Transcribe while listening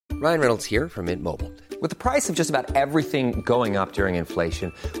Ryan Reynolds here from Mint Mobile. With the price of just about everything going up during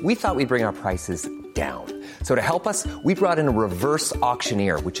inflation, we thought we'd bring our prices down. So to help us, we brought in a reverse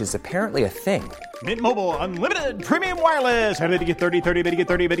auctioneer, which is apparently a thing. Mint Mobile Unlimited Premium Wireless. How to get 30, 30, bit to get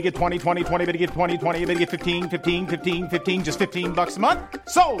 30, bit to get 20, 20, 20, bit to get 20, 20, bit to get 15, 15, 15, 15, just $15 a month?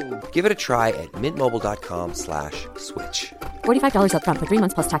 Sold! Give it a try at mintmobile.com/switch. $45 up front for 3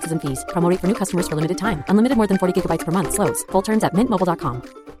 months plus taxes and fees. Promo rate for new customers for limited time. Unlimited more than 40 gigabytes per month. Slows full terms at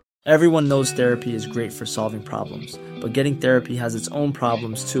mintmobile.com. Everyone knows therapy is great for solving problems, but getting therapy has its own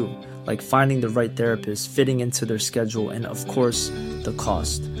problems too, like finding the right therapist, fitting into their schedule, and of course, the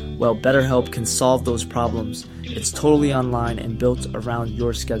cost. Well, BetterHelp can solve those problems. It's totally online and built around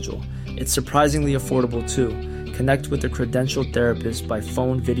your schedule. It's surprisingly affordable too. Connect with a credentialed therapist by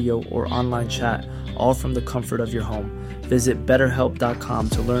phone, video, or online chat, all from the comfort of your home. Visit BetterHelp.com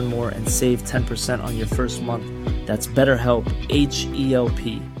to learn more and save 10% on your first month. That's BetterHelp,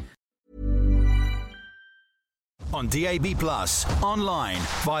 H-E-L-P. On DAB+, online,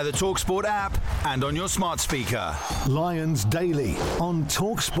 via the TalkSport app, and on your smart speaker. Lions Daily on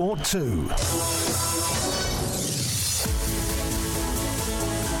TalkSport 2.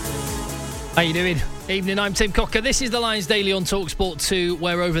 How you doing? Evening, I'm Tim Cocker. This is the Lions Daily on TalkSport 2,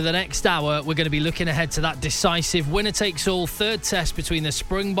 where over the next hour we're going to be looking ahead to that decisive winner-takes-all third test between the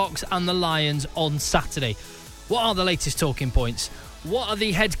Springboks and the Lions on Saturday. What are the latest talking points? What are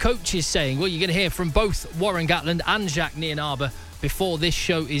the head coaches saying? Well, you're going to hear from both Warren Gatland and Jacques Nienaber before this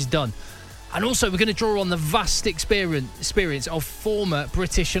show is done. And also, we're going to draw on the vast experience of former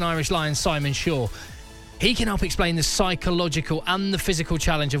British and Irish Lions Simon Shaw. He can help explain the psychological and the physical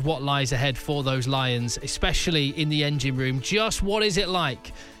challenge of what lies ahead for those Lions, especially in the engine room. Just what is it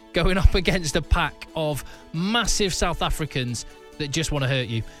like going up against a pack of massive South Africans that just want to hurt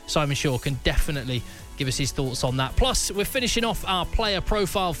you? Simon Shaw can definitely give us his thoughts on that. Plus, we're finishing off our player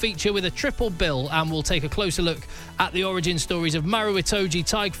profile feature with a triple bill, and we'll take a closer look at the origin stories of Maro Itoje,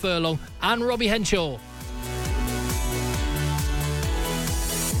 Tadhg Furlong and Robbie Henshaw.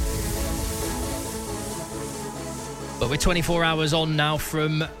 But we're 24 hours on now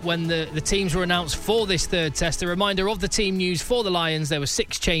from when the teams were announced for this third test. A reminder of the team news for the Lions. There were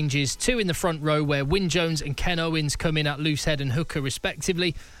 6 changes, 2 in the front row where Wyn Jones and Ken Owens come in at loose head and hooker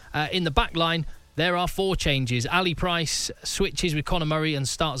respectively. In the back line, there are 4 changes. Ali Price switches with Conor Murray and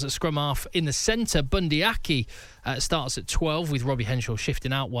starts at scrum half. In the centre, Bundee Aki starts at 12 with Robbie Henshaw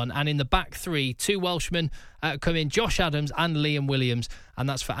shifting out one. And in the back 3, 2 Welshmen come in, Josh Adams and Liam Williams. And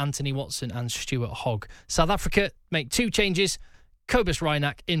that's for Anthony Watson and Stuart Hogg. South Africa make 2 changes. Cobus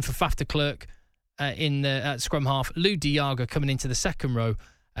Reinach in for Faf de Klerk at scrum half. Lou de Jager coming into the second row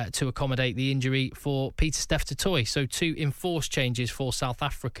to accommodate the injury for Peter Steph Totoy. So 2 enforced changes for South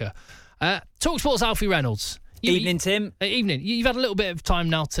Africa. TalkSport's Alfie Reynolds. Evening, Tim. Evening. You've had a little bit of time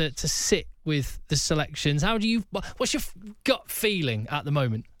now to sit with the selections. What's your gut feeling at the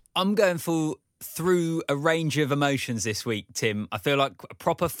moment? I'm going through a range of emotions this week, Tim. I feel like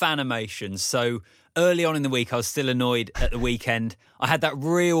proper fan emotions. So early on in the week, I was still annoyed at the weekend. I had that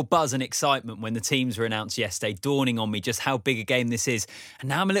real buzz and excitement when the teams were announced yesterday, dawning on me just how big a game this is. And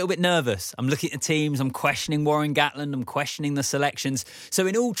now I'm a little bit nervous. I'm looking at the teams. I'm questioning Warren Gatland. I'm questioning the selections. So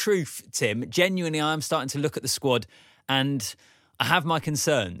in all truth, Tim, genuinely, I'm starting to look at the squad and I have my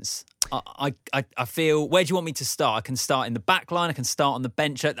concerns. I feel, where do you want me to start? I can start in the back line. I can start on the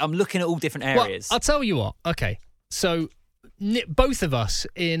bench. I'm looking at all different areas. Well, I'll tell you what. Okay, so both of us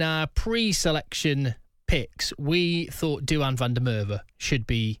in our pre-selection picks, we thought Duhan van der Merwe should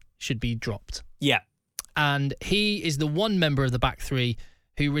be dropped. Yeah. And he is the one member of the back 3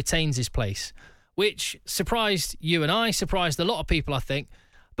 who retains his place, which surprised you and I, surprised a lot of people, I think.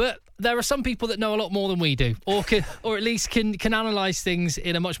 But there are some people that know a lot more than we do, or at least can analyse things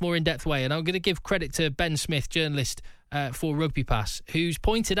in a much more in-depth way. And I'm going to give credit to Ben Smith, journalist for Rugby Pass, who's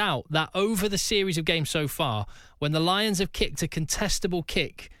pointed out that over the series of games so far, when the Lions have kicked a contestable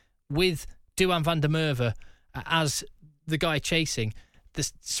kick with Duhan van der Merwe as the guy chasing, the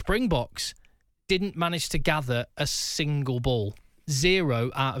Springboks didn't manage to gather a single ball.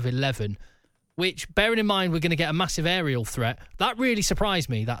 0 out of 11. Which, bearing in mind we're going to get a massive aerial threat, that really surprised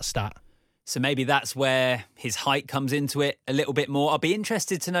me, that stat. So maybe that's where his height comes into it a little bit more. I'll be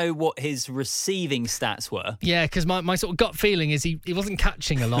interested to know what his receiving stats were. Yeah, because my sort of gut feeling is he wasn't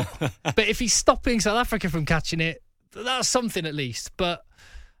catching a lot. But if he's stopping South Africa from catching it, that's something at least. But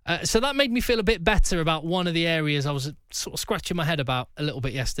so that made me feel a bit better about one of the areas I was sort of scratching my head about a little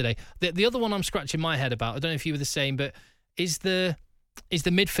bit yesterday. The other one I'm scratching my head about, I don't know if you were the same, but is the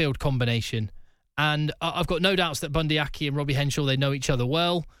midfield combination. And I've got no doubts that Bundee Aki and Robbie Henshaw, they know each other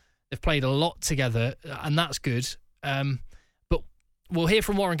well. They've played a lot together, and that's good. But we'll hear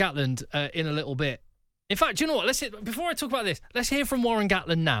from Warren Gatland in a little bit. In fact, do you know what? Before I talk about this, let's hear from Warren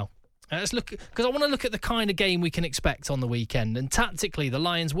Gatland now. Let's look, because I want to look at the kind of game we can expect on the weekend. And tactically, the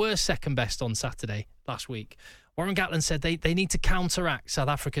Lions were second best on Saturday last week. Warren Gatland said they need to counteract South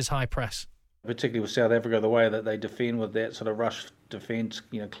Africa's high press. Particularly with South Africa, the way that they defend with that sort of rush defence,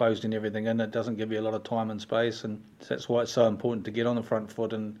 closing everything in, it doesn't give you a lot of time and space, and that's why it's so important to get on the front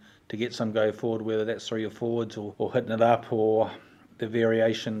foot and to get some go forward, whether that's through your forwards or hitting it up, or the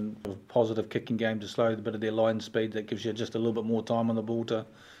variation of positive kicking game to slow a bit of their line speed that gives you just a little bit more time on the ball to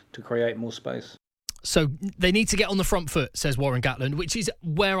create more space. So they need to get on the front foot, says Warren Gatland, which is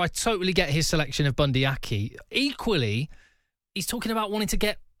where I totally get his selection of Bundee Aki. Equally, he's talking about wanting to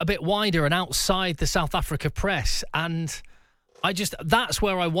get a bit wider and outside the South Africa press, and that's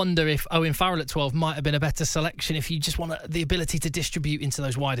where I wonder if Owen Farrell at 12 might have been a better selection if you just want the ability to distribute into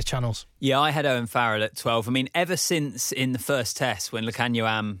those wider channels. Yeah, I had Owen Farrell at 12. I mean, ever since in the first test when Lukhanyo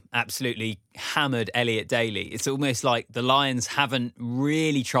Am absolutely hammered Elliot Daly, it's almost like the Lions haven't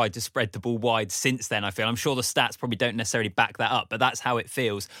really tried to spread the ball wide since then, I feel. I'm sure the stats probably don't necessarily back that up, but that's how it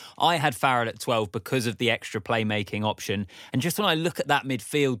feels. I had Farrell at 12 because of the extra playmaking option. And just when I look at that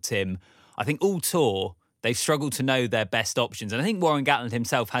midfield, Tim, I think all tour they've struggled to know their best options. And I think Warren Gatland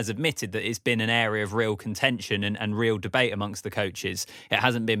himself has admitted that it's been an area of real contention and real debate amongst the coaches. It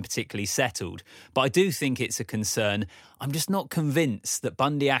hasn't been particularly settled. But I do think it's a concern. I'm just not convinced that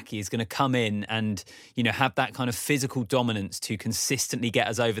Bundee Aki is going to come in and, have that kind of physical dominance to consistently get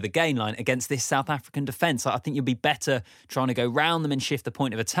us over the gain line against this South African defence. I think you'll be better trying to go round them and shift the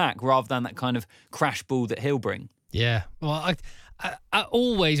point of attack rather than that kind of crash ball that he'll bring. Yeah, well, I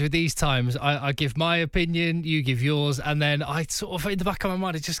always with these times, I give my opinion, you give yours, and then I sort of, in the back of my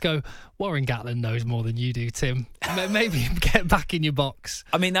mind, I just go, Warren Gatland knows more than you do, Tim. Maybe get back in your box.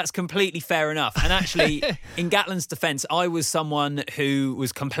 I mean, that's completely fair enough. And actually, in Gatland's defence, I was someone who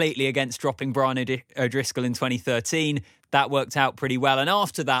was completely against dropping Brian O'Driscoll in 2013. That worked out pretty well. And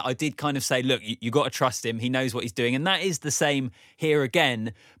after that, I did kind of say, look, you got to trust him. He knows what he's doing. And that is the same here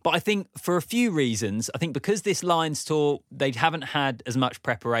again. But I think for a few reasons, I think because this Lions tour, they haven't had as much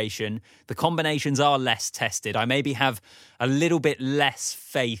preparation. The combinations are less tested. I maybe have a little bit less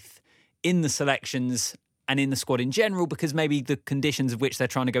faith in the selections and in the squad in general because maybe the conditions of which they're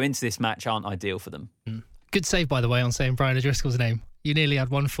trying to go into this match aren't ideal for them. Good save, by the way, on saying Brian O'Driscoll's name. You nearly had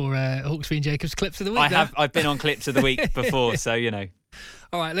one for Hawksbee and Jacobs Clips of the Week. I've been on Clips of the Week before, so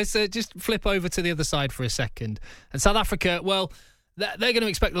All right, let's just flip over to the other side for a second. And South Africa, well, they're going to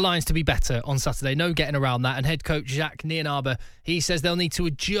expect the Lions to be better on Saturday. No getting around that. And head coach Jacques Nienaber, he says they'll need to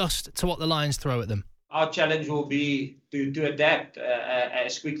adjust to what the Lions throw at them. Our challenge will be to adapt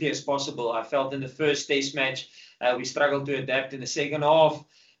as quickly as possible. I felt in the first test match, we struggled to adapt in the second half.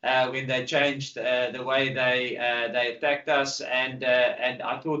 When they changed the way they attacked us, and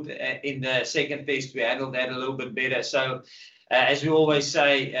I thought in the second test we handled that a little bit better. So, as we always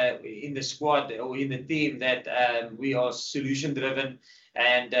say in the squad or in the team, that we are solution driven,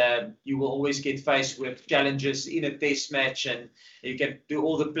 and you will always get faced with challenges in a test match, and you can do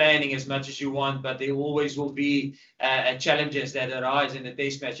all the planning as much as you want, but there always will be challenges that arise in a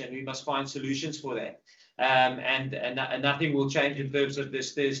test match, and we must find solutions for that. And nothing will change in terms of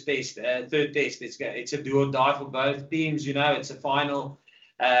this third test. It's a do or die for both teams. It's a final,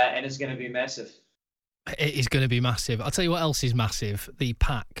 and it's going to be massive. It is going to be massive. I'll tell you what else is massive: the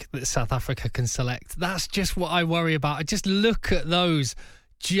pack that South Africa can select. That's just what I worry about. I just look at those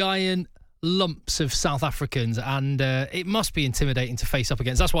giant lumps of South Africans, and it must be intimidating to face up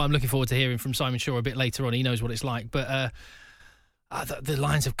against. That's why I'm looking forward to hearing from Simon Shaw a bit later on. He knows what it's like, but. The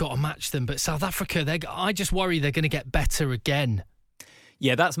Lions have got to match them, but South Africa, I just worry they're going to get better again.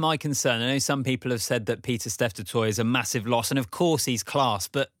 Yeah, that's my concern. I know some people have said that Peter Steph du Toit is a massive loss, and of course he's class,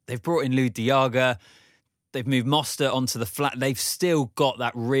 but they've brought in Lou Diaga, they've moved Moster onto the flat. They've still got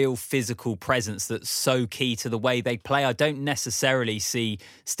that real physical presence that's so key to the way they play. I don't necessarily see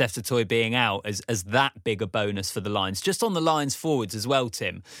Steph du Toit being out as that big a bonus for the Lions. Just on the Lions forwards as well,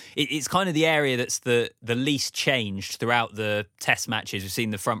 Tim. It's kind of the area that's the least changed throughout the test matches. We've seen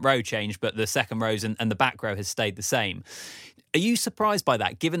the front row change, but the second rows and the back row has stayed the same. Are you surprised by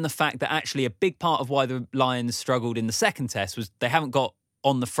that, given the fact that actually a big part of why the Lions struggled in the second test was they haven't got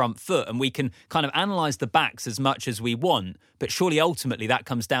on the front foot, and we can kind of analyse the backs as much as we want, but surely ultimately that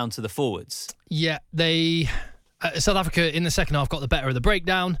comes down to the forwards. Yeah, South Africa in the second half got the better of the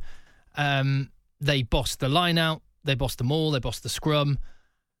breakdown. They bossed the line out, they bossed the maul, they bossed the scrum.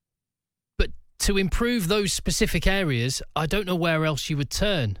 But to improve those specific areas, I don't know where else you would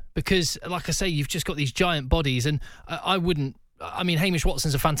turn, because like I say, you've just got these giant bodies, and Hamish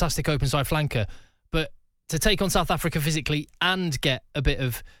Watson's a fantastic open side flanker, but to take on South Africa physically and get a bit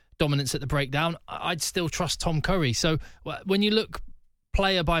of dominance at the breakdown, I'd still trust Tom Curry. So when you look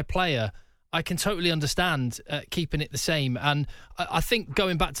player by player, I can totally understand keeping it the same. And I think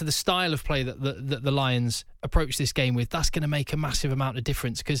going back to the style of play that the Lions approach this game with, that's going to make a massive amount of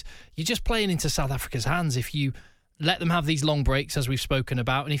difference, because you're just playing into South Africa's hands if you let them have these long breaks, as we've spoken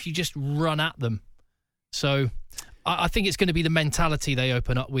about, and if you just run at them. So I think it's going to be the mentality they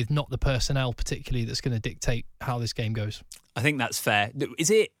open up with, not the personnel particularly, that's going to dictate how this game goes. I think that's fair.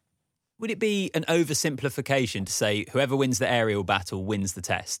 Would it be an oversimplification to say whoever wins the aerial battle wins the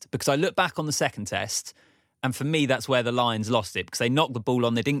test? Because I look back on the second test, and for me, that's where the Lions lost it, because they knocked the ball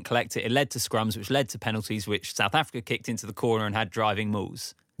on, they didn't collect it. It led to scrums, which led to penalties, which South Africa kicked into the corner and had driving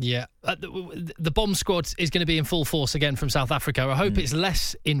mauls. Yeah, the bomb squad is going to be in full force again from South Africa. I hope it's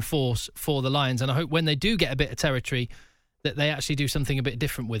less in force for the Lions, and I hope when they do get a bit of territory that they actually do something a bit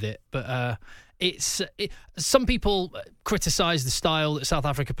different with it. But some people criticise the style that South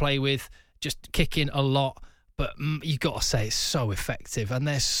Africa play with, just kicking a lot, but you've got to say it's so effective, and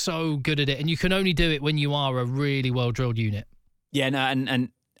they're so good at it, and you can only do it when you are a really well-drilled unit. Yeah, no, and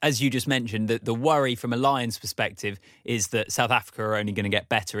as you just mentioned, the worry from a Lions perspective is that South Africa are only going to get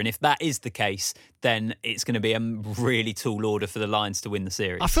better. And if that is the case, then it's going to be a really tall order for the Lions to win the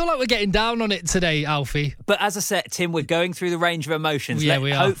series. I feel like we're getting down on it today, Alfie. But as I said, Tim, we're going through the range of emotions. Yeah,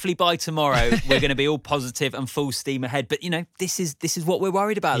 we are. Hopefully by tomorrow, we're going to be all positive and full steam ahead. But, this is what we're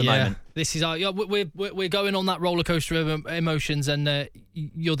worried about at the moment. This is we're going on that roller coaster of emotions, and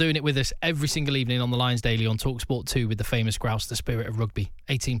you're doing it with us every single evening on the Lions Daily on TalkSport 2 with the famous grouse, the spirit of rugby.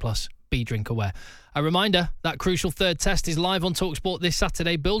 18 plus, be drink aware. A reminder, that crucial third test is live on TalkSport this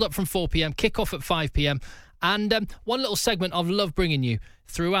Saturday. Build up from 4 p.m, kick off at 5 p.m. And one little segment I've loved bringing you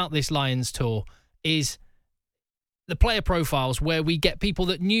throughout this Lions tour is the player profiles, where we get people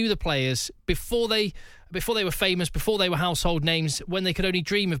that knew the players before they were famous, before they were household names, when they could only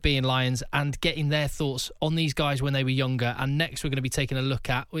dream of being Lions, and getting their thoughts on these guys when they were younger. And next we're going to be taking a look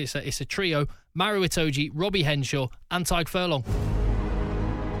at, it's a trio, Maro Itoje, Robbie Henshaw and Tadhg Furlong.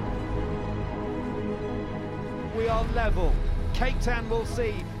 We are level. Cape Town will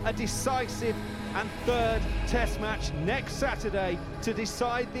see a decisive and third test match next Saturday to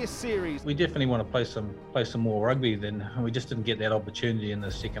decide this series. We definitely want to play some more rugby, then we just didn't get that opportunity in the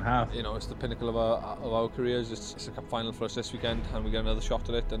second half. It's the pinnacle of our careers. It's a cup final for us this weekend, and we get another shot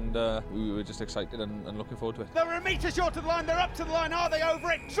at it, and we were just excited and looking forward to it. They're a metre short of the line, they're up to the line, are they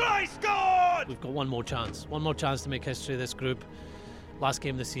over it? Try scored! We've got one more chance to make history of this group. Last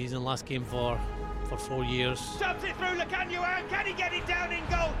game of the season, last game for 4 years. Stabs it through, Lukhanyo, can he get it down in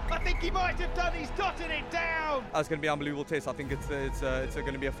goal? I think he might have done, he's dotted it down. That's going to be an unbelievable test. I think it's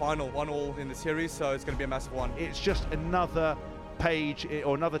going to be a final, 1-1 in the series, so it's going to be a massive one. It's just another page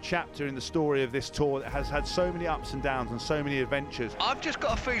or another chapter in the story of this tour that has had so many ups and downs and so many adventures. I've just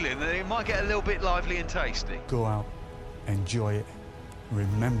got a feeling that it might get a little bit lively and tasty. Go out, enjoy it,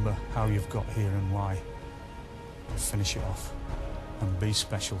 remember how you've got here and why, and finish it off. And be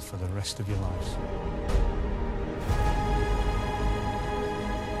special for the rest of your lives.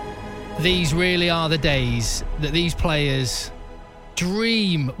 These really are the days that these players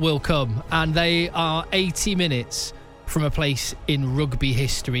dream will come, and they are 80 minutes from a place in rugby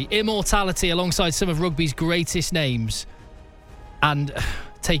history. Immortality alongside some of rugby's greatest names, and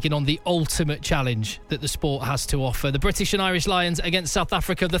taking on the ultimate challenge that the sport has to offer. The British and Irish Lions against South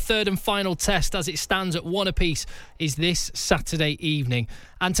Africa. The third and final test, as it stands at 1 apiece, is this Saturday evening.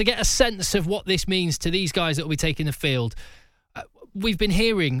 And to get a sense of what this means to these guys that will be taking the field, we've been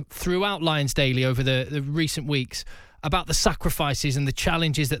hearing throughout Lions Daily over the recent weeks about the sacrifices and the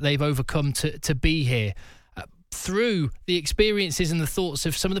challenges that they've overcome to be here, through the experiences and the thoughts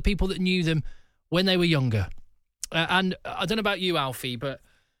of some of the people that knew them when they were younger. And I don't know about you, Alfie, but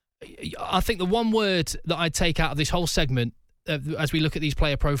I think the one word that I'd take out of this whole segment, as we look at these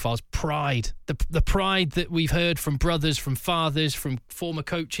player profiles, pride. The pride that we've heard from brothers, from fathers, from former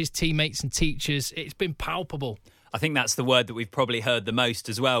coaches, teammates and teachers, it's been palpable. I think that's the word that we've probably heard the most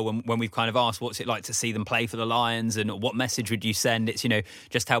as well when we've kind of asked what's it like to see them play for the Lions and what message would you send. It's,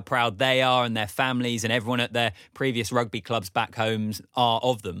 just how proud they are and their families and everyone at their previous rugby clubs back home are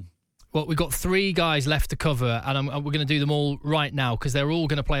of them. Well, we've got 3 guys left to cover, and we're going to do them all right now because they're all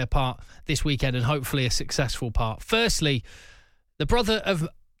going to play a part this weekend, and hopefully a successful part. Firstly, the brother of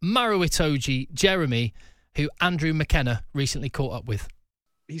Maro Itoje, Jeremy, who Andrew McKenna recently caught up with.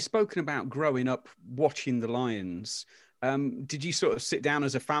 He's spoken about growing up watching the Lions. Did you sort of sit down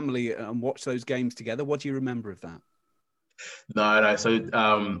as a family and watch those games together? What do you remember of that? No. So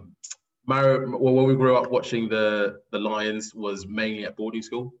Maro, when we grew up watching the Lions was mainly at boarding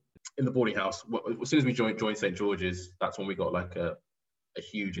school. in the boarding house. As soon as we joined St George's, that's when we got like a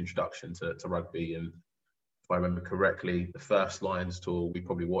huge introduction to rugby. And if I remember correctly, the first Lions tour we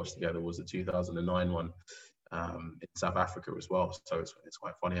probably watched together was the 2009 one in South Africa as well. So it's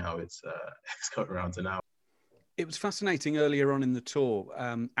quite funny how it's got around to now. It was fascinating earlier on in the tour,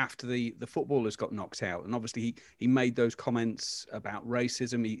 after the footballers got knocked out. And obviously he made those comments about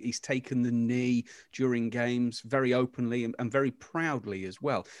racism. He's taken the knee during games very openly and very proudly as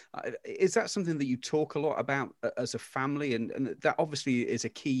well. Is that something that you talk a lot about as a family? And that obviously is a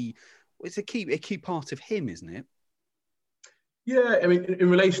key part of him, isn't it? Yeah, I mean, in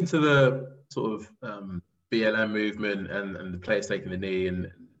relation to the sort of BLM movement and the players taking the knee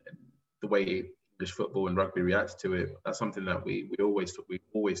and the way English football and rugby reacts to it, that's something that we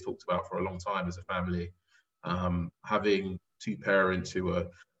always talked about for a long time as a family. Having two parents who are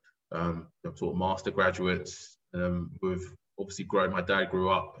sort of master graduates, who've obviously grown. My dad grew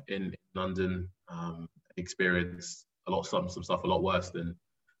up in London, experienced some stuff a lot worse than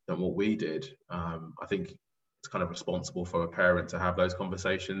what we did. I think it's kind of responsible for a parent to have those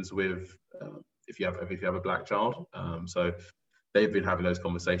conversations with if you have a black child. So they've been having those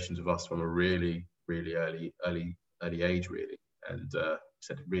conversations with us from a really early age, really, and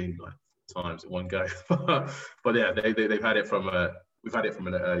said it really like 4 times at one go. But yeah, they've had it we've had it from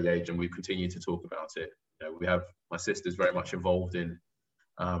an early age, and we continue to talk about it. We have my sister's very much involved in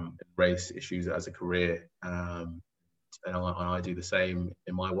race issues as a career, and I do the same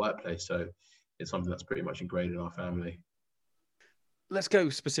in my workplace. So it's something that's pretty much ingrained in our family. Let's go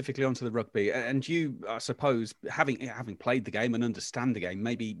specifically onto the rugby. And you, I suppose, having played the game and understand the game,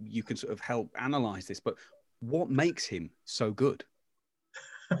 maybe you can sort of help analyse this. But what makes him so good?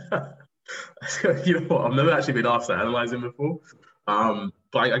 You know what? I've never actually been asked to analyse him before.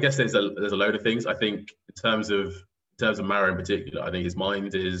 But I guess there's a load of things. I think in terms of Maro in particular, I think his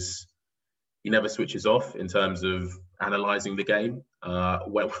mind he never switches off in terms of analysing the game.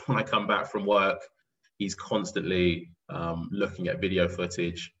 When I come back from work, he's constantly looking at video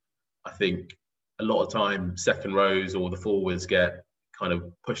footage. I think a lot of time second rows or the forwards get kind of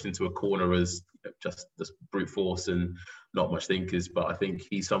pushed into a corner as just brute force and not much thinkers. But I think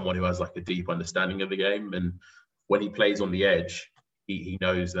he's someone who has like a deep understanding of the game. And when he plays on the edge, he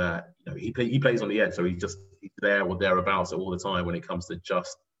knows that he plays on the edge, so he's there or thereabouts all the time when it comes to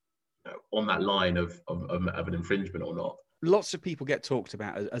just on that line of an infringement or not. Lots of people get talked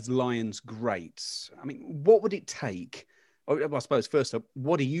about as Lions greats. I mean, what would it take? I suppose, first up,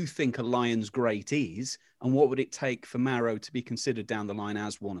 what do you think a Lions great is? And what would it take for Maro to be considered down the line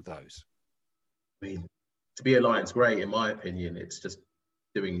as one of those? I mean, to be a Lions great, in my opinion, it's just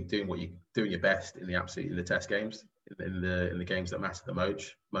doing your best in the test games, in the games that matter the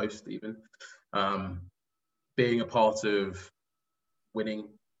most even. Being a part of winning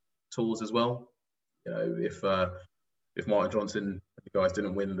tours as well. If Martin Johnson and the guys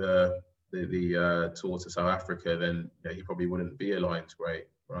didn't win the tour to South Africa, then he probably wouldn't be a Lions great,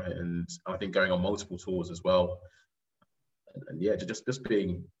 right? And I think going on multiple tours as well, and yeah, just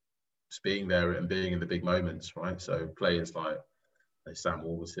being there and being in the big moments, right? So players like Sam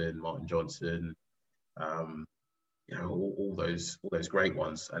Warburton, Martin Johnson, all those great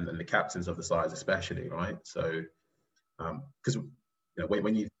ones, and then the captains of the sides especially, right? So because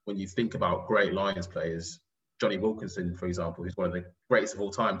when you think about great Lions players, Johnny Wilkinson, for example, who's one of the greatest of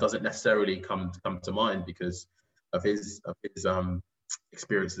all time, doesn't necessarily come to mind because of his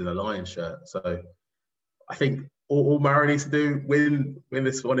experiences in a Lions shirt. So I think all Maro needs to do, win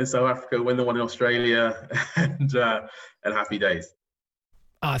this one in South Africa, win the one in Australia, and happy days.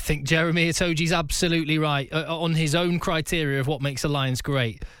 I think Jeremy Itoje's absolutely right on his own criteria of what makes a Lions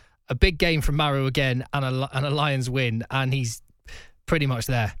great. A big game from Maro again and a Lions win, and he's pretty much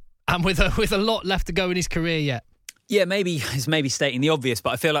there. And with a lot left to go in his career yet. Yeah, it's maybe stating the obvious, but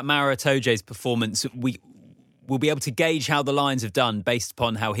I feel like Maro Itoje's performance, we'll be able to gauge how the Lions have done based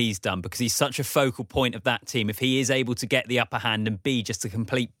upon how he's done, because he's such a focal point of that team. If he is able to get the upper hand and be just a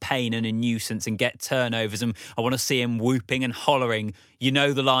complete pain and a nuisance and get turnovers, and I want to see him whooping and hollering,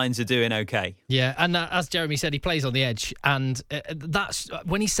 the Lions are doing okay. Yeah, and as Jeremy said, he plays on the edge, and that's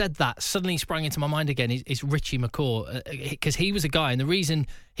when he said that, suddenly sprang into my mind again is Richie McCaw, because he was a guy, and the reason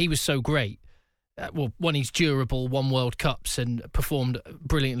he was so great, one, he's durable, won World Cups and performed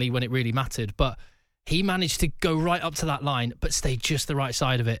brilliantly when it really mattered, but he managed to go right up to that line, but stay just the right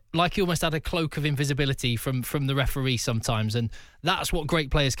side of it. Like he almost had a cloak of invisibility from the referee sometimes. And that's what great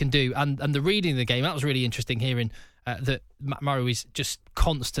players can do. And the reading of the game, that was really interesting hearing that Maro is just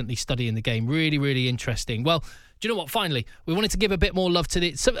constantly studying the game. Really, really interesting. Well, do you know what? Finally, we wanted to give a bit more love to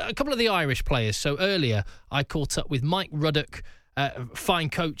a couple of the Irish players. So earlier, I caught up with Mike Ruddock, fine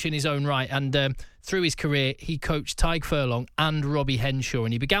coach in his own right. And through his career, he coached Tadhg Furlong and Robbie Henshaw.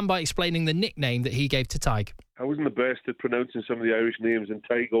 And he began by explaining the nickname that he gave to Tadhg. I wasn't the best at pronouncing some of the Irish names, and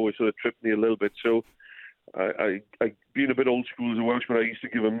Tadhg always sort of tripped me a little bit. So I being a bit old school as a Welshman, I used to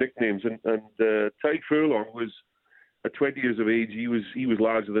give him nicknames. And Tadhg Furlong was, at 20 years of age, he was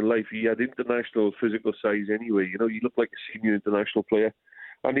larger than life. He had international physical size anyway. You know, he looked like a senior international player.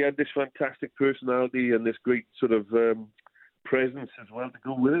 And he had this fantastic personality and this great sort of presence as well to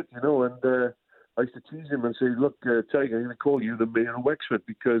go with it, you know. And I used to tease him and say, look, Tadhg, I'm going to call you the Mayor of Wexford,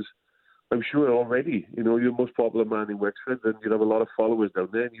 because I'm sure already, you know, you're the most popular man in Wexford and you have a lot of followers down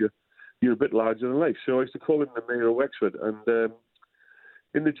there, and you're a bit larger than life. So I used to call him the Mayor of Wexford. And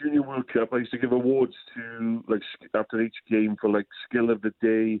in the Junior World Cup, I used to give awards to, like, after each game for, like, Skill of the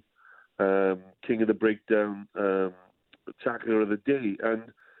Day, King of the Breakdown, Tackler of the Day. And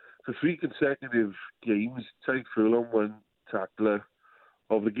for 3 consecutive games, Tadhg Furlong won Tackler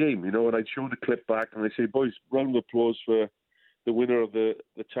of the Game, you know. And I'd show the clip back and I'd say, boys, round of applause for the winner of the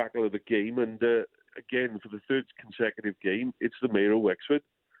Tackle of the Game. And again, for the 3rd consecutive game, it's the Mayor of Wexford,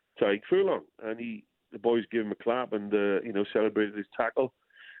 Tadhg Furlong. And the boys gave him a clap and, you know, celebrated his tackle.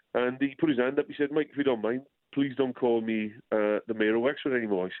 And he put his hand up. He said, Mike, if you don't mind, please don't call me the Mayor of Wexford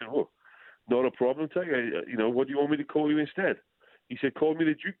anymore. I said, oh, not a problem, Tadhg. You know, what do you want me to call you instead? He said, call me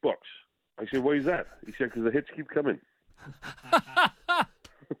the Jukebox. I said, why is that? He said, because the hits keep coming.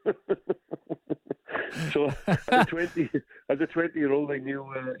 So as a 20-year-old, I knew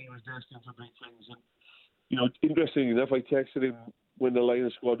he was destined for big things. And, you know, interestingly enough, I texted him when the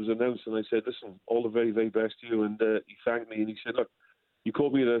Lions squad was announced, and I said, listen, all the very, very best to you. And he thanked me, and he said, look, you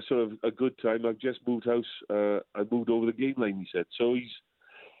called me at a sort of a good time. I've just moved house. I moved over the game line, he said. So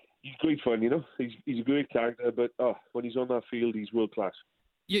he's great fun, you know. He's a great character, but when he's on that field, he's world class.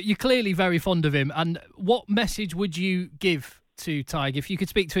 You're clearly very fond of him. And what message would you give to Tadhg if you could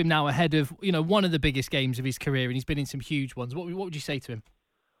speak to him now ahead of, you know, one of the biggest games of his career, and he's been in some huge ones? What would you say to him?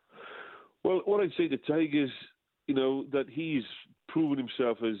 Well, what I'd say to Tadhg is, you know, that he's proven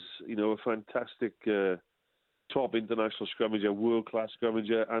himself as, you know, a fantastic top international scrummager, world-class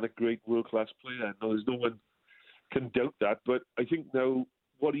scrummager, and a great world-class player. No, there's no one can doubt that. But I think now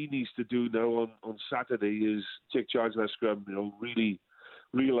what he needs to do now on Saturday is take charge of that scrum, you know, really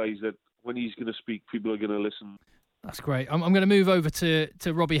realise that when he's going to speak, people are going to listen. That's great. I'm going to move over to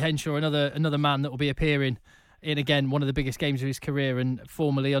Robbie Henshaw, another man that will be appearing in, again, one of the biggest games of his career and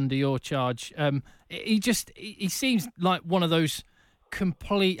formerly under your charge. He seems like one of those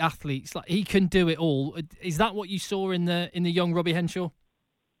complete athletes. Like, he can do it all. Is that what you saw in the young Robbie Henshaw?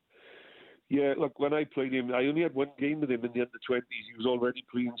 Yeah, look, when I played him, I only had one game with him in the under-20s. He was already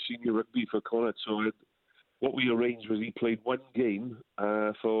playing senior rugby for Connacht. So what we arranged was he played one game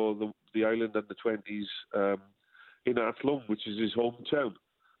for the Ireland under-20s in Athlone, which is his hometown.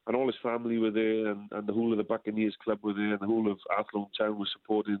 And all his family were there, and the whole of the Buccaneers club were there, and the whole of Athlone town was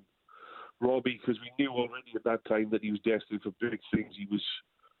supporting Robbie, because we knew already at that time that he was destined for big things. He was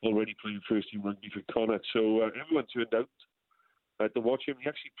already playing first-team rugby for Connacht. So everyone turned out to watch him. He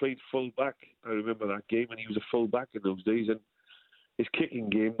actually played full-back. I remember that game, and he was a full-back in those days. And his kicking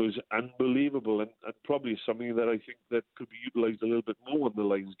game was unbelievable, and probably something that I think that could be utilised a little bit more in the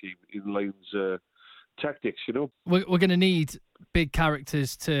Lions game, in the Lions tactics, you know. We're going to need big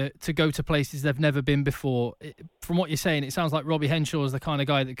characters to go to places they've never been before. From what you're saying, it sounds like Robbie Henshaw is the kind of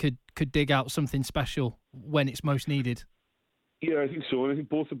guy that could dig out something special when it's most needed. Yeah, I think so. And I think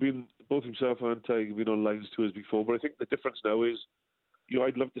both himself and Tadhg have been on Lions tours before. But I think the difference now is, you know,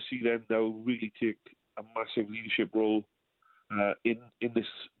 I'd love to see them now really take a massive leadership role in this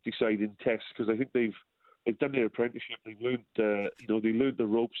deciding test, because I think they've done their apprenticeship. They've learned, they learned the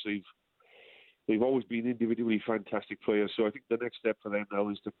ropes. They've always been individually fantastic players. So I think the next step for them now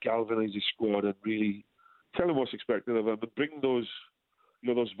is to galvanise the squad and really tell them what's expected of them, and bring those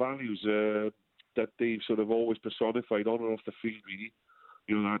values that they've sort of always personified on and off the field, really.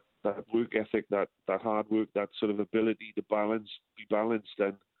 You know, that work ethic, that hard work, that sort of ability to be balanced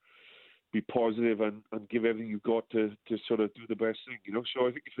and be positive and give everything you've got to sort of do the best thing, you know. So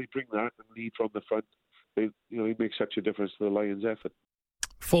I think if they bring that and lead from the front, it makes such a difference to the Lions' effort.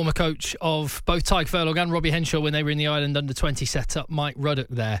 Former coach of both Tadhg Furlong and Robbie Henshaw when they were in the Ireland under-20 setup, Mike Ruddock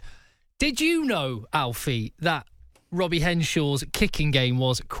there. Did you know, Alfie, that Robbie Henshaw's kicking game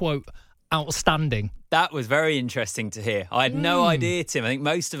was, quote, outstanding? That was very interesting to hear. I had no idea, Tim. I think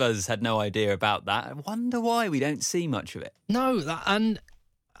most of us had no idea about that. I wonder why we don't see much of it. No, that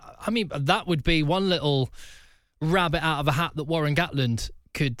would be one little rabbit out of a hat that Warren Gatland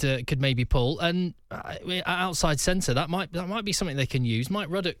could maybe pull, and outside centre that might be something they can use. Mike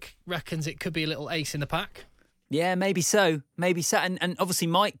Ruddock reckons it could be a little ace in the pack. Yeah, maybe so. And obviously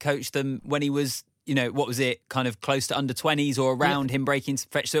Mike coached them when he was, what was it, kind of close to under 20s or around him breaking into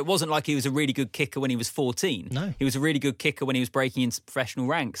professional. So it wasn't like he was a really good kicker when he was 14. No. He was a really good kicker when he was breaking into professional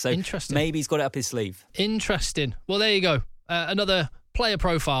ranks. So Interesting. Maybe he's got it up his sleeve. Interesting. Well, there you go. Another player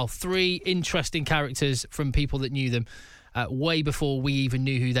profile. 3 interesting characters from people that knew them way before we even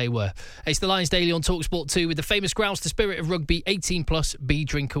knew who they were. It's the Lions Daily on TalkSport 2 with the famous grounds to spirit of rugby, 18 plus, be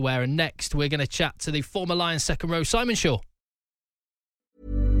drink aware. And next, we're going to chat to the former Lions second row, Simon Shaw.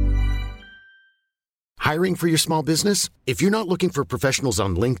 Hiring for your small business? If you're not looking for professionals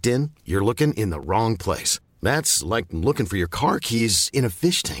on LinkedIn, you're looking in the wrong place. That's like looking for your car keys in a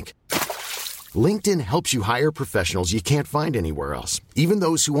fish tank. LinkedIn helps you hire professionals you can't find anywhere else, even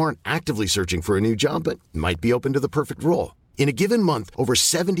those who aren't actively searching for a new job but might be open to the perfect role. In a given month, over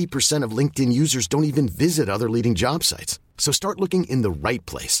 70% of LinkedIn users don't even visit other leading job sites. So start looking in the right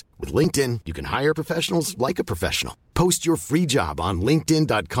place. With LinkedIn, you can hire professionals like a professional. Post your free job on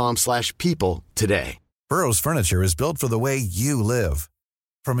linkedin.com/people today. Burrow's furniture is built for the way you live.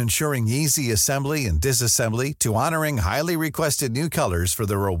 From ensuring easy assembly and disassembly to honoring highly requested new colors for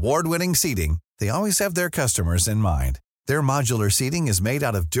their award-winning seating, they always have their customers in mind. Their modular seating is made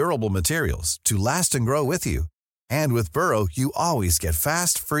out of durable materials to last and grow with you. And with Burrow, you always get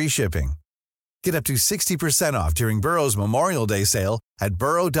fast, free shipping. Get up to 60% off during Burrow's Memorial Day sale at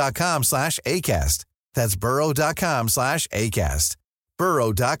burrow.com/ACAST. That's burrow.com/ACAST.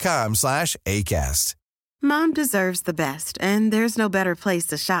 burrow.com/ACAST. Mom deserves the best, and there's no better place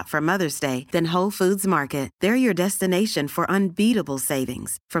to shop for Mother's Day than Whole Foods Market. They're your destination for unbeatable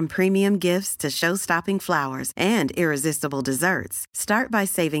savings, from premium gifts to show-stopping flowers and irresistible desserts. Start by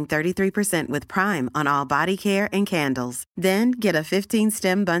saving 33% with Prime on all body care and candles. Then get a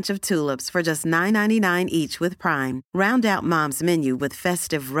 15-stem bunch of tulips for just $9.99 each with Prime. Round out Mom's menu with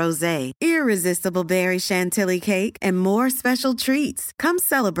festive rosé, irresistible berry chantilly cake, and more special treats. Come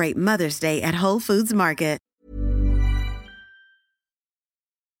celebrate Mother's Day at Whole Foods Market.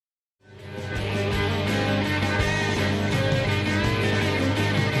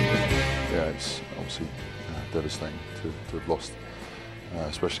 It's obviously devastating to have lost,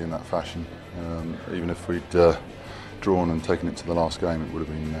 especially in that fashion. Even if we'd drawn and taken it to the last game, it would have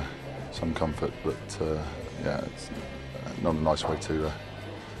been some comfort. But it's not a nice way to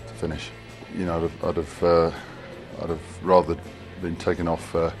finish. I'd have rather been taken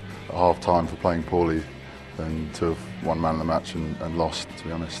off at half time for playing poorly than to have won man of the match and lost. To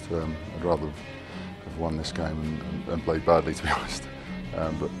be honest, I'd rather have won this game and played badly. To be honest,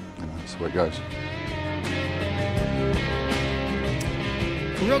 but that's the way it goes.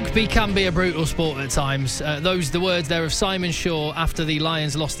 Rugby can be a brutal sport at times. Those are the words there of Simon Shaw after the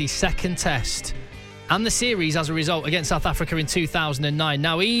Lions lost the second test and the series as a result against South Africa in 2009.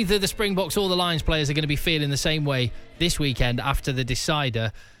 Now, either the Springboks or the Lions players are going to be feeling the same way this weekend after the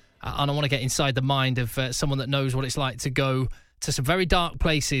decider. And I want to get inside the mind of someone that knows what it's like to go to some very dark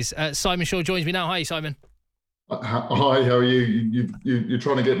places. Simon Shaw joins me now. Hi, Simon. Hi, how are you? You're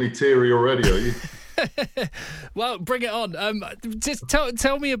trying to get me teary already, are you? Well, bring it on. Just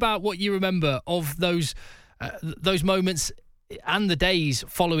tell me about what you remember of those moments and the days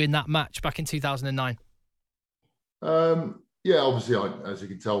following that match back in 2009. Obviously, as you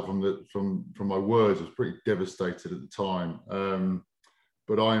can tell from my words, I was pretty devastated at the time.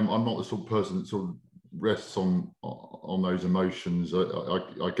 But I'm not the sort of person that sort of rests on those emotions.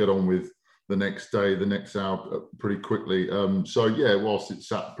 I get on with the next day, the next hour pretty quickly. Whilst it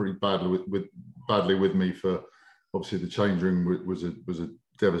sat pretty badly with me for obviously the change room was a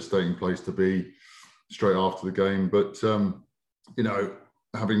devastating place to be straight after the game. But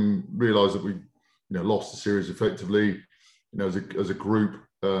having realised that we lost the series effectively, as a group,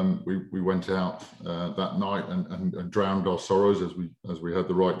 we went out that night and drowned our sorrows as we had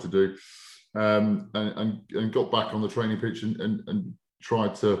the right to do, and got back on the training pitch and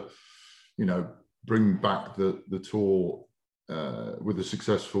tried to bring back the tour with a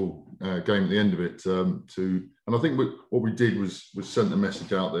successful game at the end of it. And I think what we did was sent a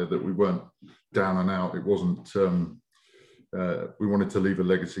message out there that we weren't down and out. It wasn't. We wanted to leave a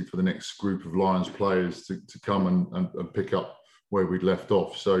legacy for the next group of Lions players to come and pick up where we'd left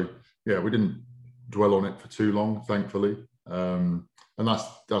off. So we didn't dwell on it for too long, thankfully. And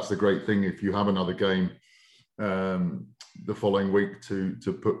that's the great thing. If you have another game the following week to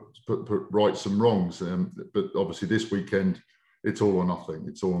put right some wrongs, but obviously this weekend it's all or nothing.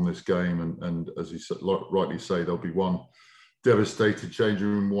 It's all on this game, and as you rightly say, there'll be one devastated changing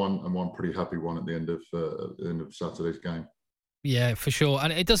room, one pretty happy one at the end of Saturday's game. Yeah, for sure.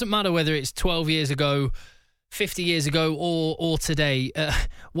 And it doesn't matter whether it's 12 years ago, 50 years ago or today,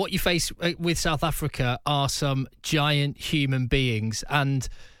 what you face with South Africa are some giant human beings. And,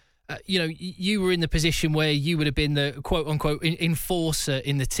 you were in the position where you would have been the quote-unquote enforcer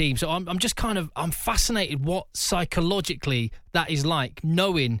in the team. So I'm just I'm fascinated what psychologically that is like,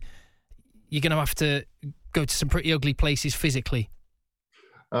 knowing you're going to have to go to some pretty ugly places physically.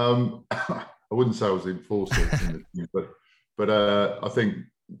 I wouldn't say I was the enforcer, but I think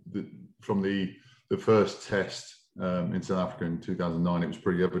that from the first test in South Africa in 2009, it was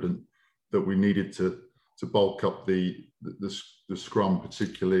pretty evident that we needed to bulk up the scrum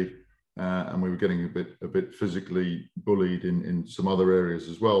particularly, and we were getting a bit physically bullied in some other areas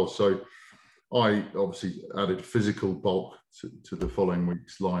as well. So I obviously added physical bulk to the following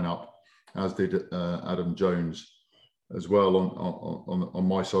week's lineup, as did Adam Jones as well on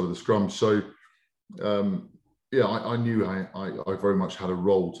my side of the scrum. So I knew I very much had a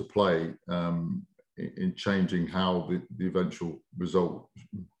role to play in changing how the eventual result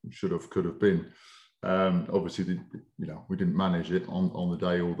could have been. Obviously, we didn't manage it on the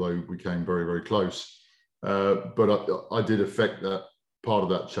day, although we came very, very close. But I did affect that part of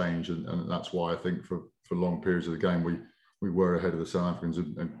that change, and that's why I think for long periods of the game we were ahead of the South Africans,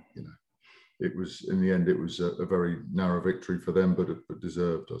 and it was, in the end, it was a very narrow victory for them, but it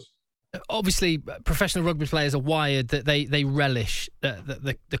deserved us. Obviously, professional rugby players are wired that they relish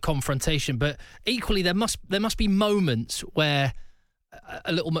the confrontation, but equally there must be moments where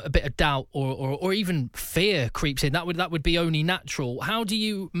a bit of doubt or even fear creeps in. That would be only natural. How do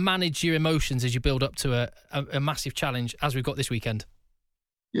you manage your emotions as you build up to a massive challenge as we've got this weekend?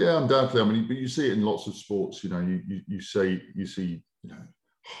 Yeah, undoubtedly. I mean, but you see it in lots of sports. You see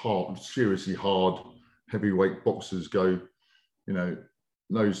seriously hard heavyweight boxers go,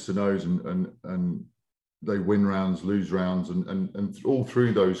 nose to nose, and they win rounds, lose rounds, and all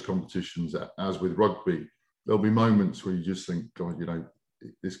through those competitions, as with rugby, there'll be moments where you just think, God,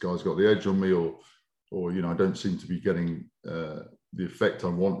 this guy's got the edge on me, or I don't seem to be getting the effect I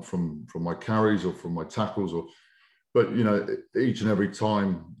want from my carries or from my tackles, but each and every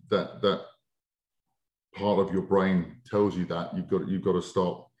time that part of your brain tells you that, you've got to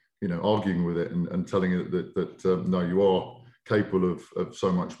start arguing with it and telling it that no, you are capable of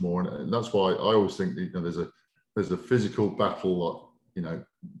so much more, and that's why I always think that there's a physical battle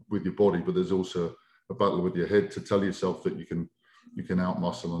with your body, but there's also a battle with your head to tell yourself that you can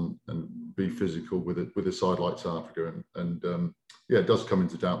outmuscle and be physical with a side like South Africa, and it does come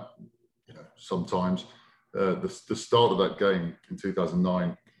into doubt sometimes. The start of that game in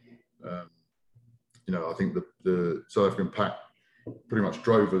 2009, I think the South African pack pretty much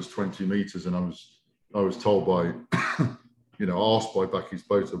drove us 20 metres, and I was told by asked by Bakkies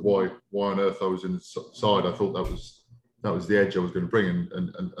Botha why on earth I was in the side. I thought that was the edge I was going to bring,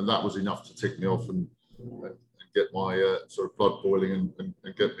 and that was enough to tick me off and get my sort of blood boiling and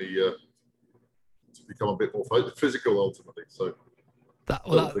get me to become a bit more physical ultimately. So that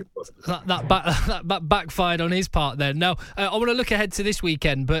backfired on his part then. Now, I want to look ahead to this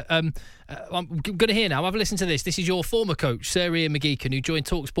weekend, but I'm going to hear now. Have a listen to this. This is your former coach, Sir Ian McGeechan, who joined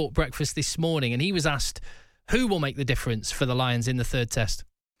TalkSport Breakfast this morning, and he was asked who will make the difference for the Lions in the third test.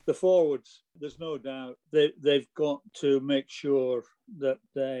 The forwards, there's no doubt. They've got to make sure that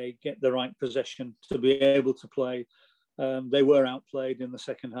they get the right possession to be able to play. They were outplayed in the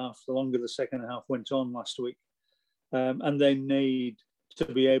second half, the longer the second half went on last week. And they need to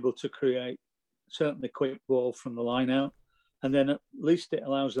be able to create certainly quick ball from the line out. And then at least it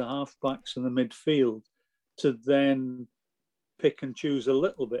allows the half-backs and the midfield to then pick and choose a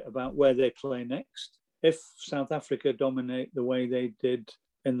little bit about where they play next. If South Africa dominate the way they did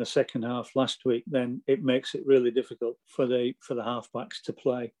in the second half last week, then it makes it really difficult for the half-backs to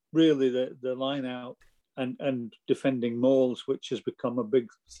play. Really, the line out and defending mauls, which has become a big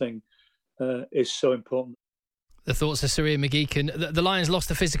thing, is so important. The thoughts of Sir Ian McGeechan. The Lions lost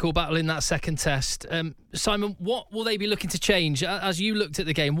the physical battle in that second test. Simon, what will they be looking to change? As you looked at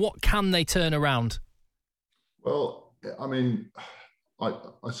the game, what can they turn around? Well, I mean, I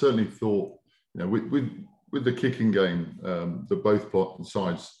certainly thought, with the kicking game that both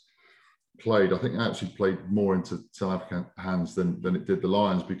sides played, I think it actually played more into South African hands than it did the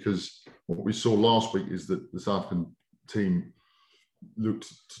Lions, because what we saw last week is that the South African team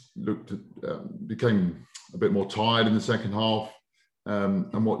became a bit more tired in the second half,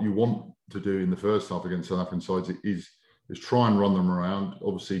 and what you want to do in the first half against South African sides is try and run them around.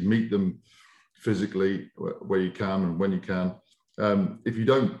 Obviously, meet them physically where you can and when you can. If you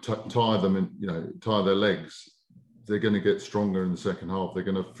don't tire them and tire their legs, they're going to get stronger in the second half. They're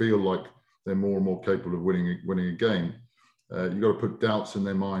going to feel like they're more and more capable of winning a game. You've got to put doubts in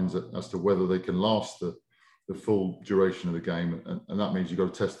their minds as to whether they can last the the full duration of the game, and that means you've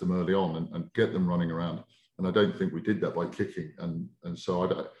got to test them early on and get them running around. And I don't think we did that by kicking. And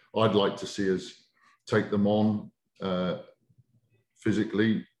so I'd like to see us take them on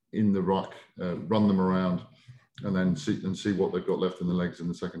physically in the ruck, run them around, and then see what they've got left in the legs in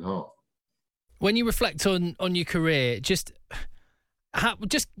the second half. When you reflect on your career, just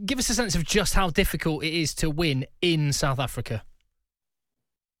give us a sense of just how difficult it is to win in South Africa.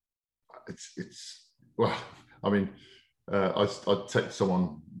 It's well, I mean, I texted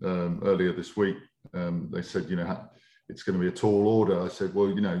someone earlier this week. They said, it's going to be a tall order. I said,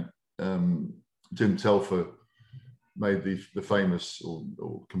 well, Jim Telfer made the famous,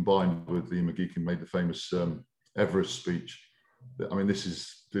 or combined with Ian McGeechan, made the famous Everest speech. I mean, this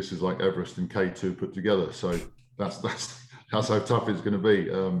is like Everest and K2 put together. So that's how tough it's going to be.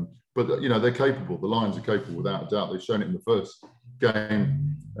 But they're capable. The Lions are capable without a doubt. They've shown it in the first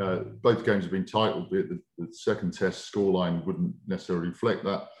game. Both games have been tight, albeit the second test scoreline wouldn't necessarily reflect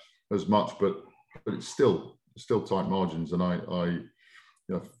that as much. But it's still tight margins, and I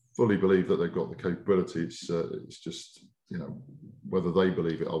fully believe that they've got the capability. It's just whether they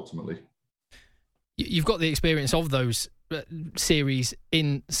believe it ultimately. You've got the experience of those series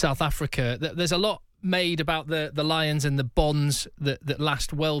in South Africa. There's a lot made about the Lions and the bonds that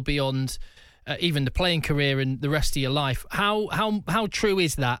last well beyond even the playing career and the rest of your life. How true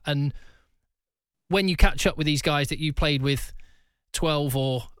is that? And when you catch up with these guys that you played with 12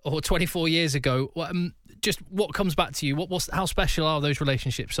 or 24 years ago, just what comes back to you? How special are those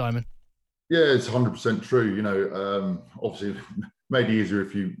relationships, Simon? Yeah, it's 100% true. Obviously, maybe easier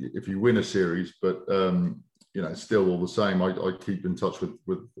if you win a series, but it's still all the same. I keep in touch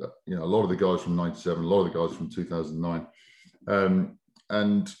with a lot of the guys from '97, a lot of the guys from 2009,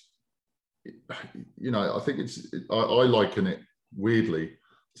 and I think I liken it weirdly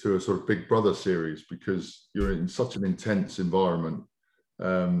to a sort of Big Brother series, because you're in such an intense environment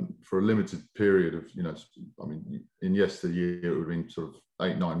for a limited period of, in yesteryear it would have been sort of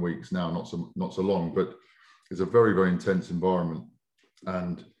 8-9 weeks. Now not so long, but it's a very, very intense environment,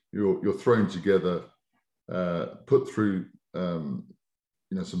 and you're thrown together, put through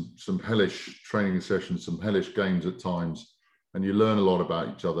some hellish training sessions, some hellish games at times, and you learn a lot about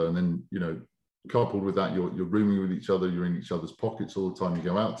each other. And then coupled with that, you're rooming with each other, you're in each other's pockets all the time, you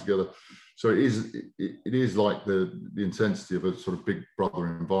go out together. So it is like the intensity of a sort of Big Brother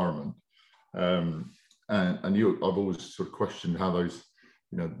environment. And I've always sort of questioned how those,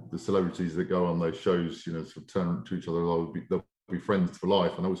 the celebrities that go on those shows, sort of turn to each other, they'll be friends for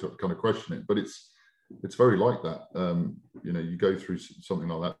life. And I always kind of question it, but it's very like that. You go through something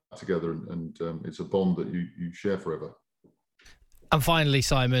like that together, and it's a bond that you share forever. And finally,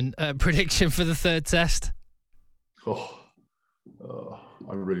 Simon, prediction for the third test?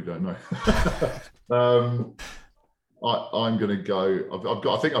 I really don't know. I'm going to go.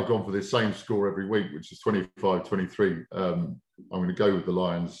 I think I've gone for the same score every week, which is 25-23. I'm going to go with the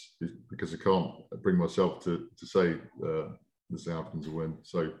Lions because I can't bring myself to say the South Africans will win.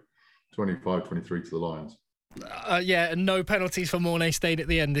 So 25-23 to the Lions. And no penalties for Mornay Stayed at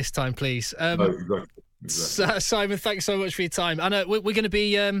the end this time, please. No, exactly. Simon, thanks so much for your time. I know we're going to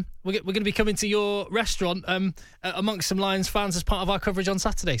be we're going to be coming to your restaurant amongst some Lions fans as part of our coverage on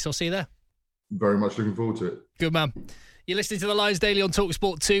Saturday. So I'll see you there. Very much looking forward to it. Good man. You're listening to the Lions Daily on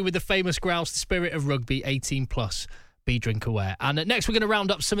TalkSport 2 with the famous grouse, the spirit of rugby, 18+. Be drink aware. And next, we're going to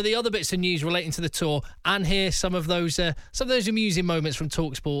round up some of the other bits of news relating to the tour and hear some of those amusing moments from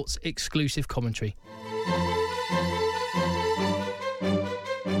TalkSport's exclusive commentary.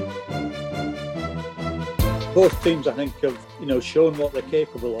 Both teams, I think, have shown what they're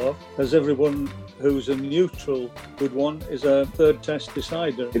capable of. As everyone who's a neutral would want, is a third test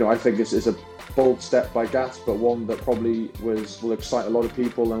decider. I think this is a bold step by Gats, but one that probably will excite a lot of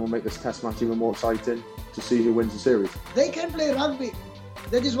people and will make this test match even more exciting to see who wins the series. They can play rugby.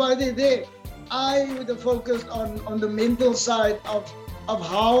 That is why they're there. I would have focused on the mental side of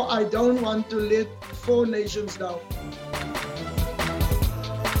how I don't want to let 4 nations down.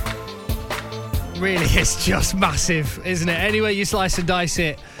 Really, it's just massive, isn't it? Anyway you slice and dice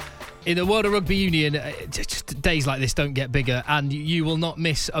it, in the world of rugby union, just days like this don't get bigger, and you will not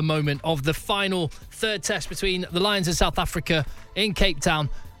miss a moment of the final third test between the Lions and South Africa in Cape Town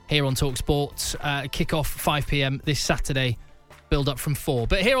here on TalkSport. Kick-off 5 p.m. this Saturday, build up from 4.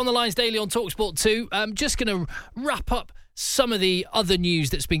 But here on the Lions Daily on TalkSport 2, I'm just going to wrap up some of the other news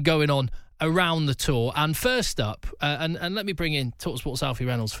that's been going on around the tour. And first up, and let me bring in TalkSport's Alfie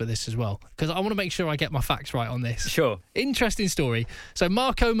Reynolds for this as well, because I want to make sure I get my facts right on this. Sure. Interesting story. So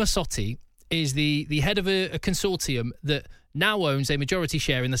Marco Massotti is the head of a consortium that now owns a majority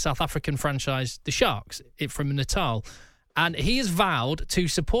share in the South African franchise, the Sharks, from Natal. And he has vowed to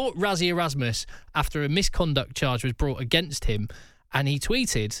support Rassie Erasmus after a misconduct charge was brought against him. And he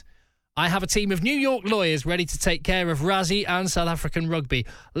tweeted, "I have a team of New York lawyers ready to take care of Rassie and South African rugby.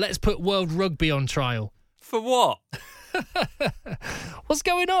 Let's put world rugby on trial." For what? What's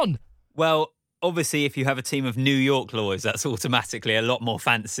going on? Well, obviously, if you have a team of New York lawyers, that's automatically a lot more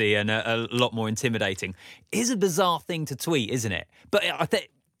fancy and a lot more intimidating. It is a bizarre thing to tweet, isn't it? But I think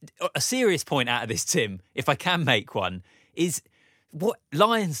a serious point out of this, Tim, if I can make one, is what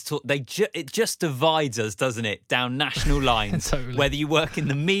Lions talk. It just divides us, doesn't it? Down national lines. Totally. Whether you work in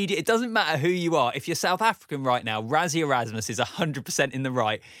the media, it doesn't matter who you are. If you're South African right now, Rassie Erasmus is 100% in the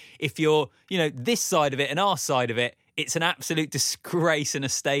right. If you're, this side of it and our side of it, it's an absolute disgrace and a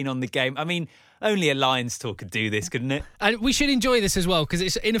stain on the game. I mean, only a Lions talk could do this, couldn't it? And we should enjoy this as well, because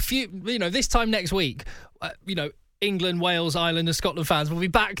it's in a few, this time next week, England, Wales, Ireland and Scotland fans will be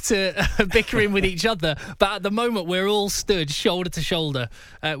back to bickering with each other. But at the moment, we're all stood shoulder to shoulder,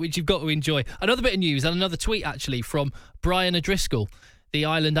 which you've got to enjoy. Another bit of news and another tweet, actually, from Brian O'Driscoll, the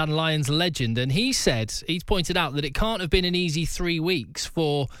Ireland and Lions legend. And he's pointed out that it can't have been an easy 3 weeks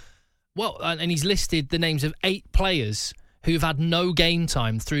and he's listed the names of 8 players who've had no game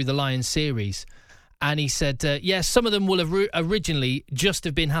time through the Lions series. And he said, yes, some of them will have originally just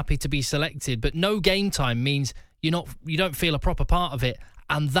have been happy to be selected, but no game time means you don't feel a proper part of it,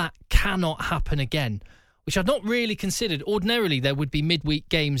 and that cannot happen again, which I'd not really considered. Ordinarily, there would be midweek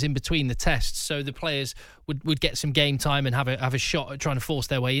games in between the tests, so the players would get some game time and have a shot at trying to force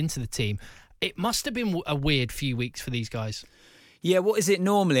their way into the team. It must have been a weird few weeks for these guys. Yeah, what is it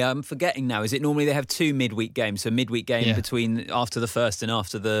normally? I'm forgetting now. Is it normally they have 2 midweek games? So a midweek game between after the first and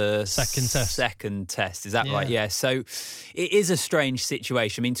after the second test. Is that right? Yeah. So it is a strange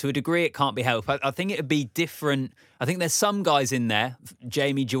situation. I mean, to a degree, it can't be helped. I think it would be different. I think there's some guys in there,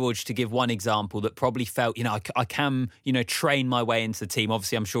 Jamie George, to give one example, that probably felt, I can, train my way into the team.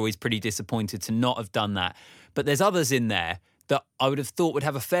 Obviously, I'm sure he's pretty disappointed to not have done that. But there's others in there that I would have thought would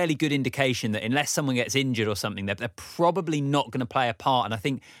have a fairly good indication that unless someone gets injured or something, they're probably not going to play a part. And I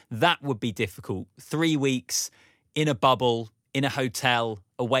think that would be difficult. 3 weeks in a bubble, in a hotel,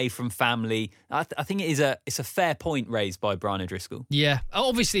 away from family. I think it's a fair point raised by Brian O'Driscoll. Yeah,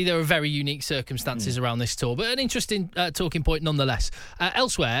 obviously there are very unique circumstances around this tour, but an interesting talking point nonetheless.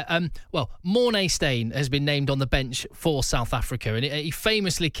 Elsewhere, Morné Steyn has been named on the bench for South Africa, and he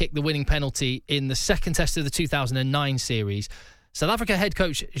famously kicked the winning penalty in the second test of the 2009 series. South Africa head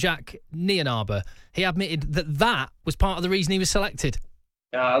coach Jacques Nienaber, he admitted that was part of the reason he was selected.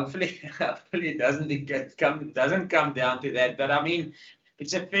 Hopefully it doesn't come down to that. But I mean,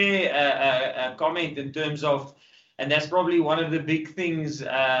 it's a fair comment in terms of, and that's probably one of the big things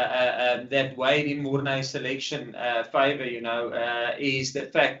that weighed in Morné's selection favour. Is the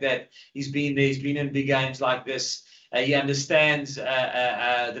fact that he's been in big games like this. He understands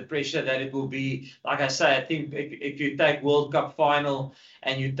the pressure that it will be. Like I say, I think if you take World Cup final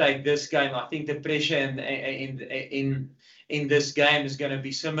and you take this game, I think the pressure in this game is going to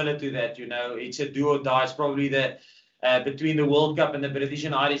be similar to that. It's a do or die. It's probably between the World Cup and the British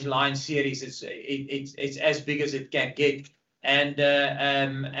and Irish Lions series. It's as big as it can get. And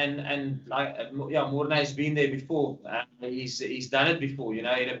Morné's been there before. He's done it before. In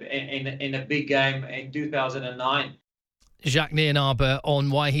a big game in 2009. Jacques Nienaber on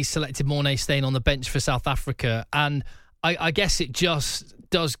why he selected Morné Steyn on the bench for South Africa, and I guess it just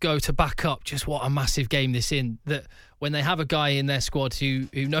does go to back up just what a massive game this is. That when they have a guy in their squad who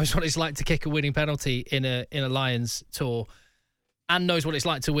knows what it's like to kick a winning penalty in a Lions tour and knows what it's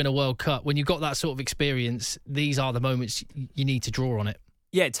like to win a World Cup, when you've got that sort of experience, these are the moments you need to draw on it.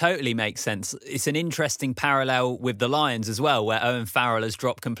 Yeah, it totally makes sense. It's an interesting parallel with the Lions as well, where Owen Farrell has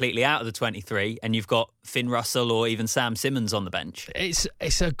dropped completely out of the 23 and you've got Finn Russell or even Sam Simmons on the bench. It's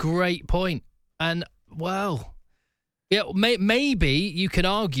a great point. And, well, yeah, maybe you could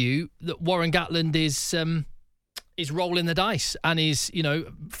argue that Warren Gatland is rolling the dice and is,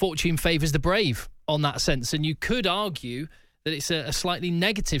 fortune favours the brave on that sense. And you could argue that it's a slightly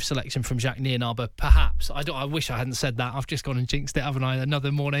negative selection from Jacques Nienaber, perhaps. I wish I hadn't said that. I've just gone and jinxed it, haven't I? Another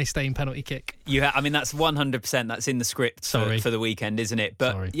Morné Steyn penalty kick. That's 100%. That's in the script for the weekend, isn't it?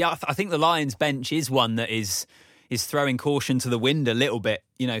 But yeah, I think the Lions bench is one that is throwing caution to the wind a little bit.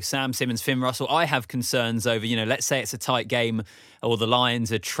 Sam Simmons, Finn Russell, I have concerns over, let's say it's a tight game or the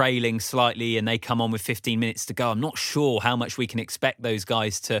Lions are trailing slightly and they come on with 15 minutes to go. I'm not sure how much we can expect those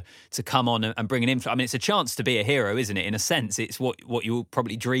guys to come on and bring an influence. I mean, it's a chance to be a hero, isn't it? In a sense, it's what you'll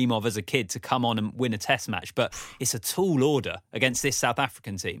probably dream of as a kid, to come on and win a test match. But it's a tall order against this South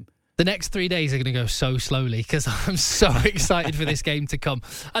African team. The next 3 days are going to go so slowly because I'm so excited for this game to come.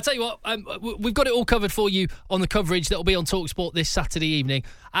 I'll tell you what, we've got it all covered for you on the coverage that will be on TalkSport this Saturday evening.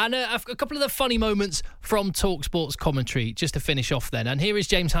 And a couple of the funny moments from TalkSport's commentary just to finish off then. And here is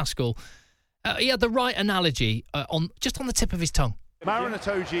James Haskell. He had the right analogy on the tip of his tongue. Maro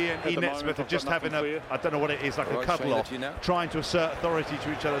Itoje and Ian Etzebeth are just having I don't know what it is, like a cuddle-off, trying to assert authority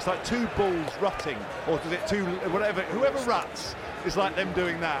to each other. It's like two bulls rutting, or is it two, whatever, whoever ruts is like them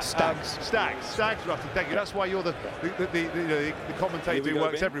doing that. Stags rutting, thank you. That's why you're the commentator who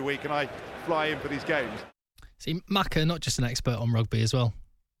works every week and I fly in for these games. See, Macca, not just an expert on rugby as well.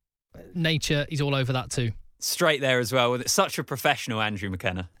 Nature, he's all over that too. Straight there as well. With such a professional, Andrew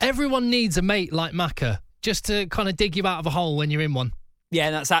McKenna. Everyone needs a mate like Macca, just to kind of dig you out of a hole when you're in one. Yeah,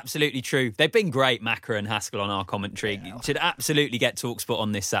 that's absolutely true. They've been great, Macca and Haskell, on our commentary. You should absolutely get TalkSport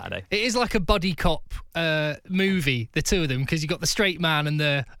on this Saturday. It is like a buddy cop movie, the two of them, because you've got the straight man and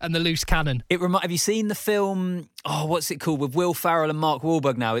the loose cannon. Have you seen the film, what's it called, with Will Ferrell and Mark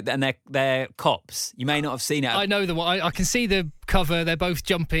Wahlberg now, and they're cops? You may not have seen it. I know the one. I can see the cover. They're both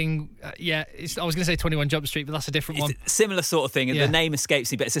jumping. I was going to say 21 Jump Street, but that's a different one. Similar sort of thing. Yeah. The name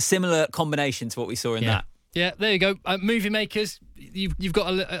escapes me, but it's a similar combination to what we saw in that. Yeah, there you go. Movie makers, you've got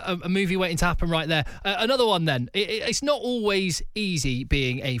a movie waiting to happen right there. Another one then. It's not always easy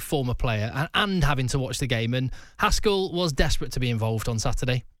being a former player and having to watch the game, and Haskell was desperate to be involved on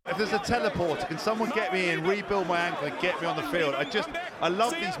Saturday. If there's a teleporter, can someone get me in, rebuild my ankle and get me on the field? I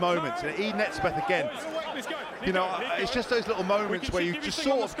love these moments. And Eden Etzebeth again. You know, it's just those little moments where you just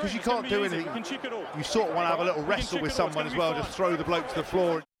sort of, because you can't do anything, you sort of want to have a little wrestle with someone as well, just throw the bloke to the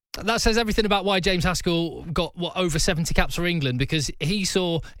floor. That says everything about why James Haskell got, over 70 caps for England, because he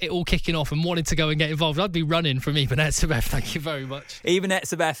saw it all kicking off and wanted to go and get involved. I'd be running from Eben Etzebeth, thank you very much. Eben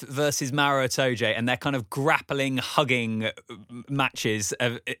Etzebeth versus Maro Itoje, and their kind of grappling, hugging matches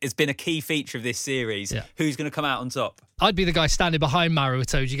has been a key feature of this series. Yeah. Who's going to come out on top? I'd be the guy standing behind Maro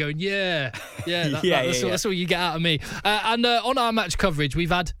Itoje going, that's all you get out of me. And on our match coverage,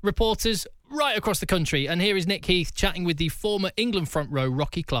 we've had reporters right across the country, and here is Nick Heath chatting with the former England front row,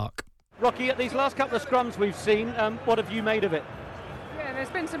 Rocky Clark. Rocky, at these last couple of scrums we've seen, what have you made of it? Yeah, there's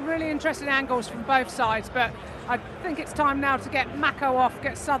been some really interesting angles from both sides, but I think it's time now to get Mako off,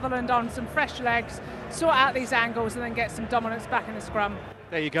 get Sutherland on some fresh legs, sort out these angles and then get some dominance back in the scrum.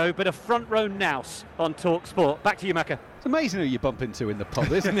 There you go, bit of front row nous on TalkSport. Back to you, Macca. It's amazing who you bump into in the pub,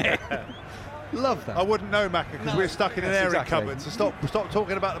 isn't it? Love that. I wouldn't know, Macca, because we're stuck in an airing cupboard. So stop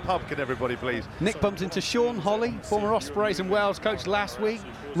talking about the pub, can everybody, please? Nick bumped into Sean Holly, former Ospreys and Wales coach last week.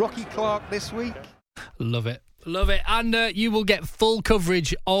 Rocky Clark this week. Love it. Love it. And you will get full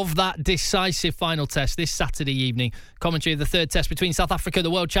coverage of that decisive final test this Saturday evening. Commentary of the third test between South Africa, the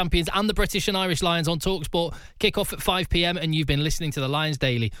world champions, and the British and Irish Lions on TalkSport. Kick off at 5 p.m. and you've been listening to the Lions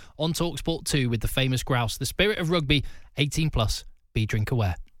Daily on TalkSport 2 with the famous grouse. The spirit of rugby, 18 plus. Be drink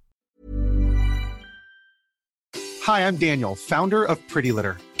aware. Hi, I'm Daniel, founder of Pretty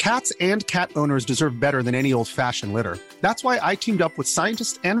Litter. Cats and cat owners deserve better than any old-fashioned litter. That's why I teamed up with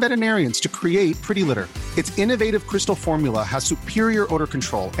scientists and veterinarians to create Pretty Litter. Its innovative crystal formula has superior odor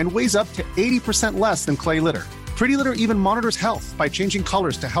control and weighs up to 80% less than clay litter. Pretty Litter even monitors health by changing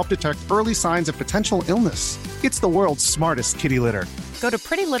colors to help detect early signs of potential illness. It's the world's smartest kitty litter. Go to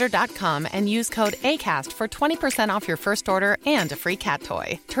prettylitter.com and use code ACAST for 20% off your first order and a free cat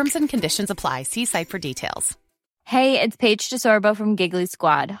toy. Terms and conditions apply. See site for details. Hey, it's Paige DeSorbo from Giggly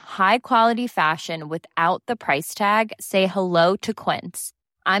Squad. High quality fashion without the price tag. Say hello to Quince.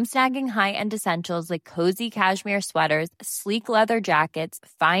 I'm snagging high-end essentials like cozy cashmere sweaters, sleek leather jackets,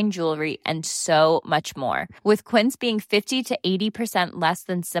 fine jewelry, and so much more. With Quince being 50 to 80% less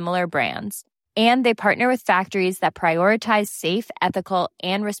than similar brands. And they partner with factories that prioritize safe, ethical,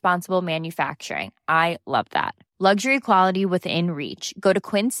 and responsible manufacturing. I love that. Luxury quality within reach. Go to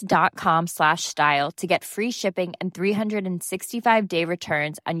quince.com/style to get free shipping and 365-day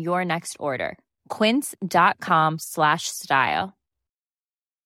returns on your next order. Quince.com/style.